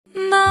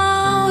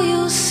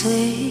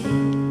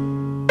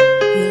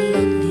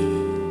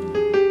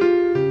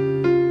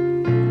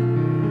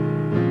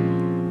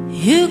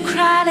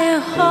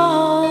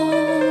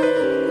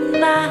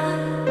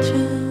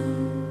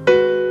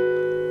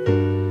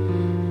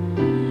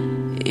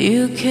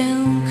You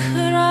can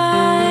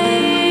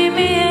cry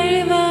me a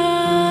river,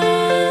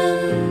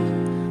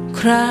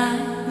 cry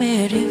me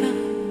a river.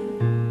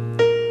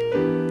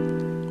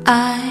 I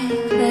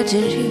cried a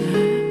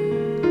river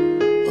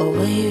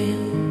over you.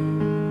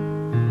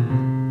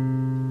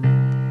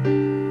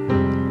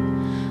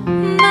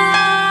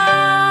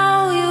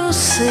 Now you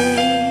say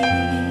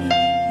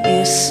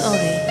you're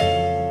sorry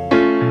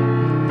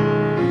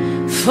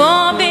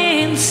for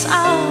being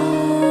so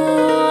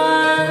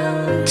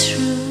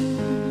untrue.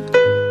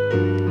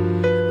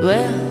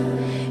 Well,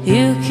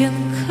 you can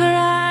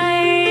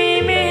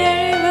cry me a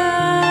river,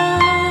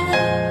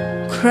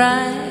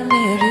 cry me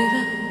a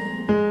river.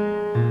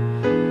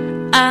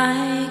 I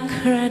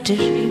cried a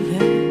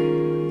river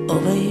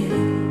over you.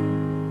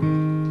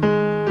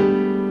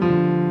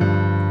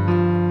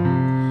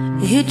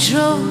 You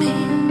drove me,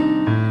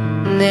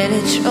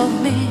 nearly drove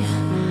me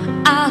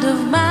out of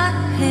my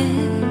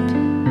head.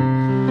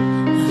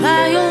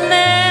 But you'll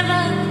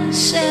never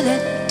shed a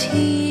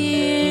tear.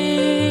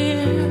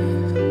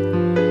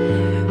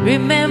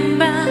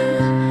 Remember,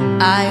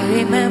 I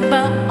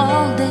remember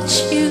all that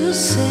you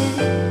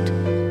said.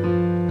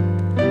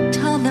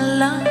 Tell me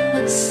love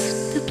was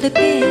simply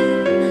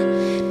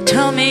been.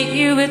 Tell me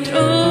you were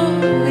through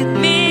with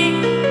me.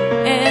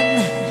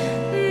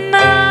 And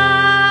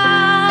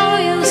now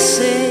you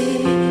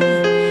say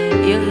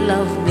you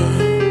love me.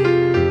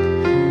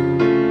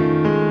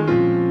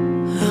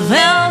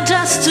 Well,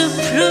 just to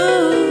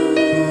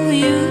prove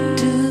you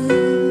do,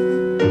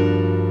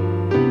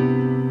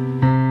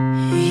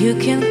 you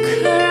can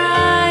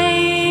cry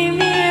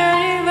me a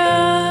river,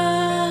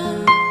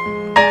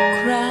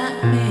 cry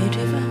me a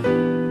river.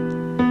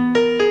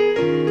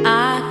 I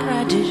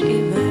cried a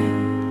river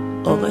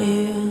over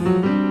you.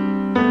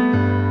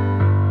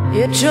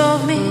 You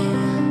drove me,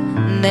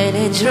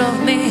 nearly drove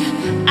me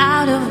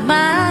out of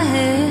my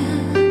head.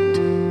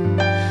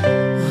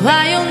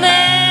 Why you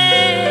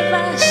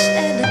never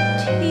shed a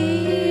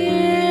tear.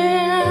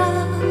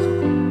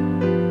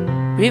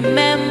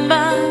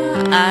 Remember,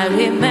 I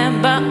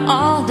remember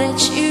all that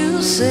you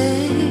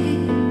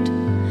said.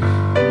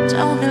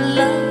 Told me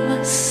love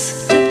was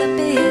still a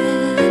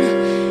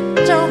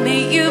bit. Told me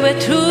you were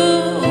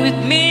through with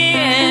me.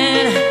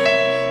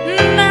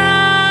 And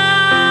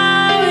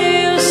now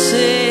you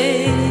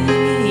say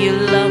you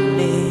love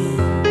me.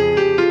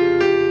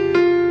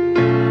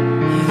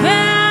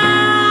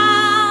 Well,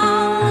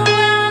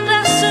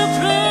 that's to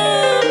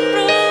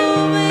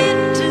prove it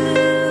too.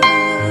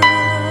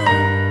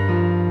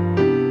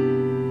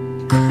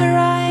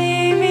 Cry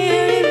me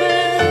a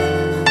river,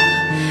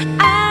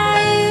 I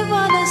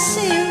wanna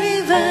see a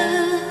river.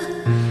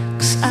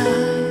 'Cause I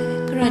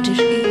cried a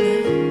river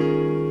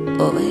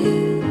over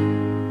you.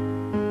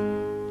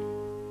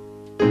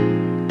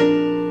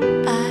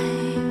 I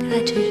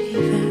cried a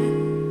river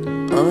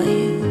over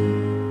you.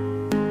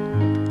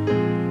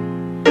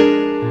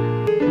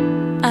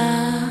 I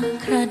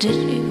cried a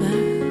river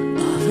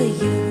over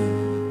you.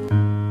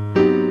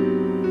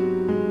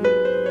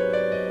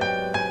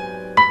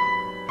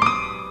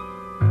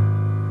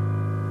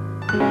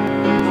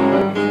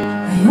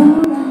 Your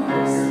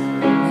eyes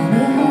and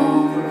your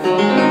heart,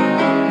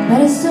 but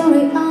a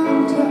story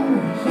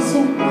untold is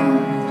your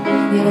heart.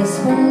 You just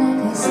feel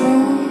like a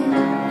slide.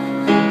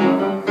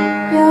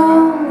 Your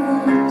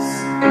words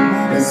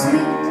might be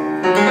sweet,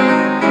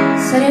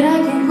 so that I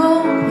can go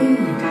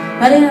it,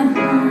 but in a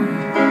heart,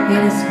 you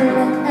just feel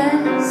like a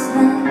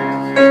slide.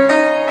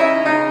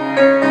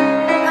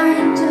 I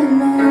don't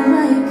know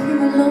why you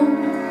came along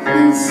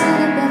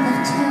inside a bed of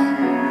time,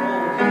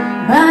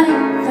 but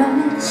if I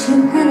let you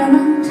hang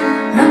around,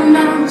 I'm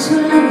bound to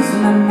lose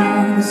my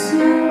mind. 'Cause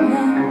your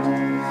hand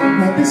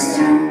might be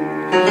strong,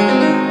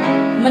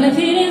 but the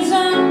feelings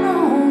are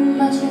known,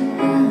 but your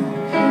hand,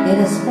 it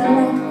is felt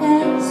like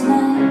last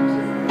night.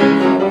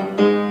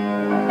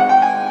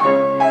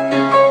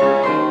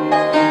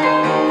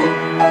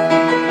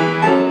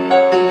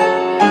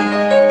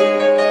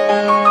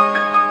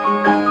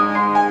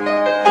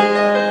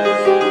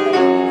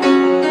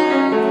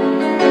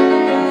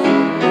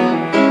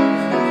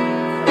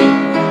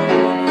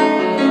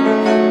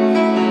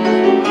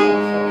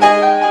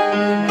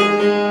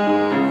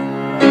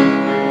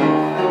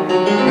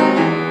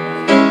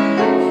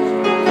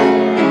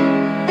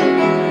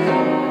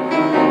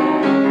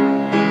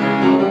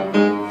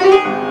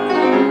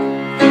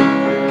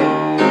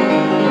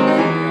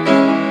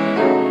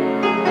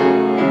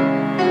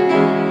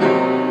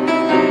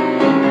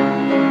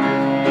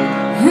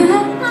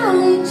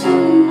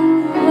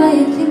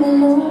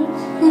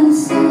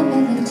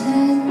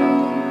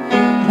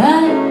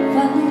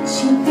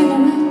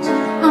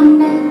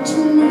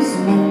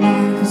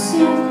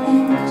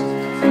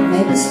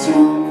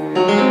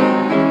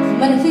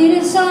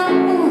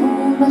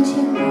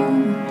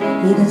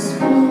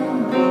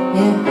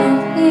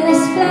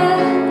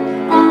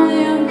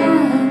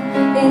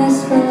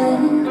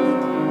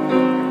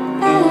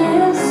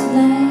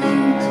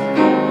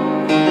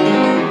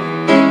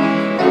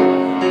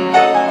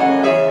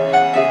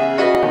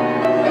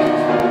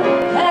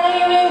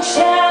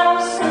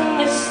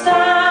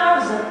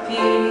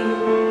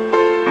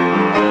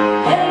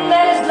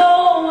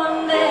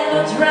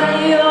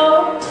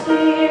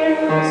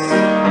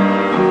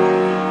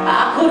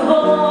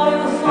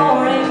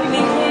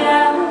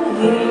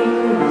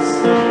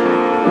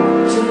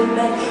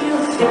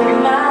 feel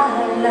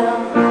my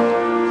love.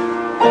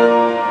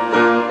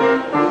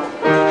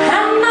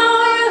 I know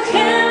you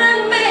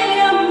can't make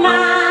your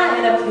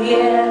mind up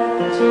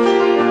yet,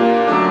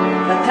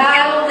 but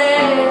I'll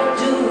never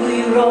do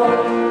you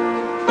wrong.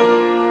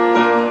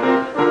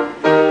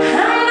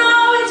 I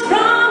know it's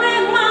wrong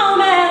and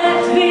moment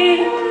at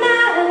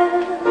midnight,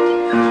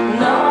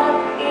 not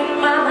in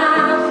my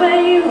heart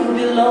where you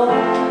belong.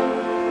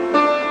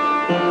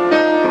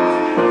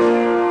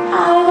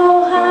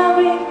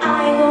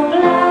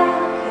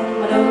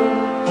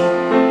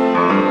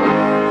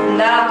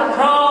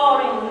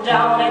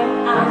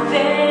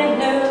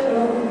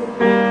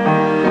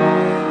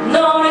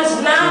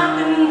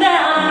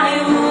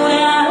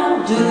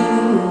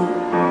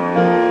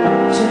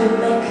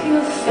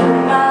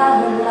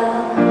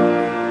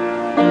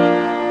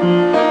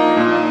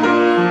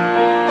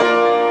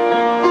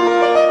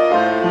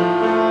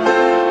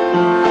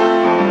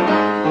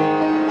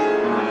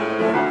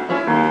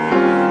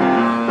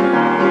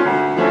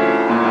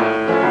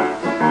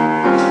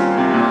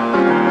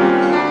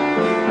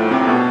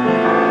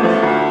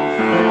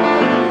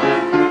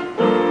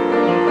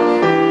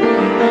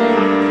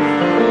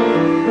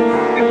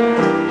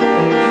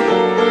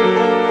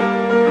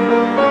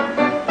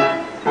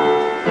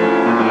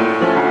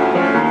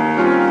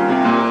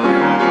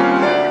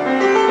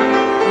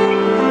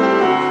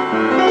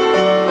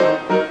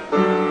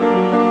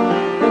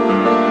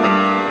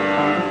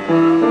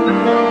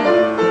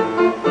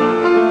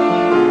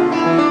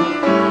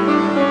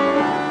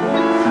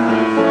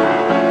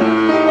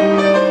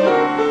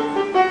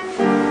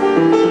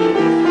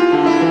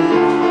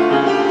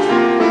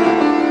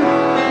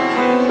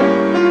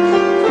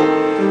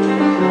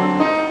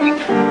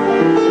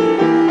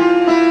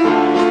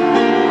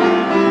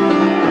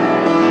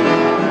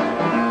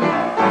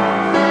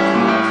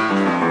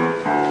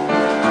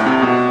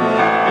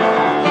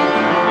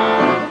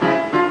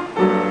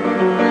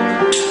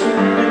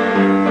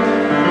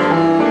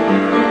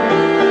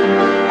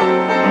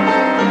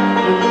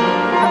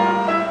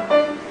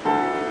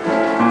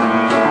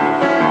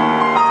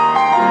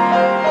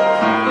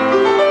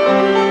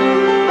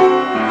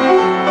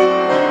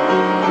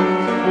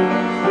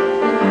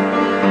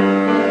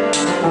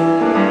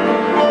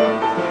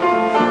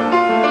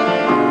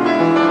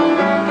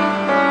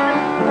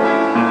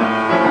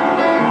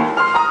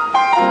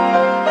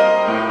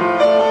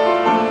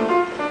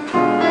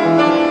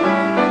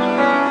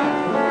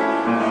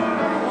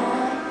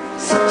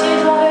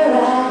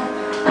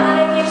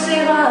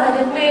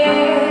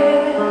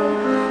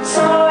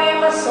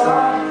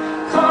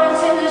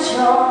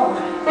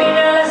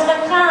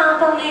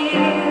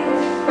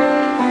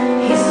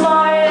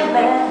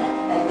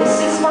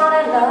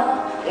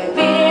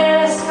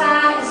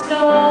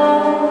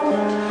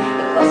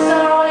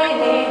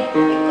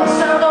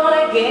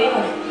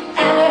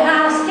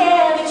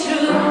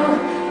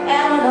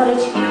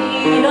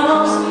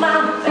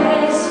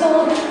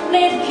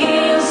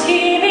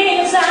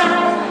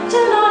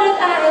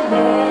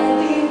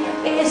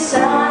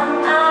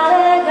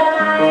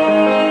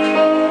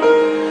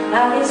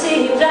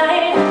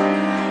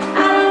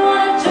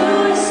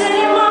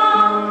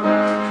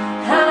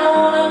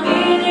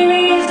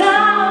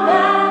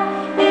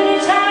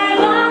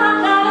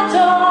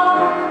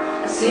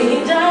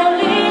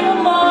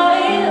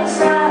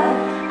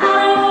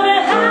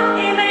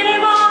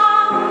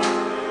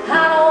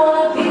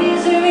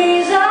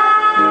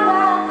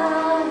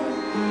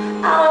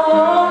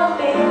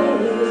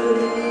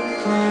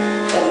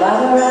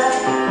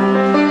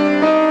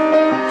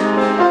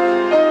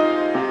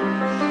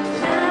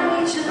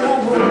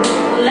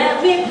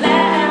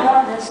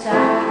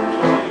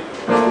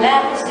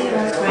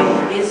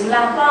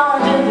 Like all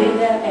the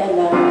bigger and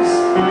lost.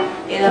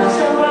 It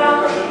also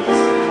grows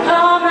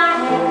on my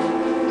head.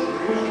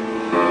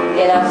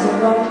 It also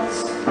grows,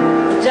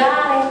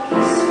 darling,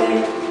 kiss me.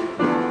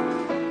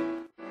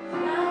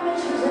 Now we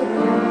choose a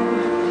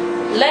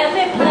room. Let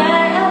me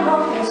play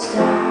along the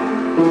star.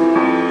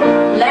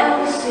 Let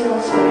me see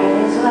what's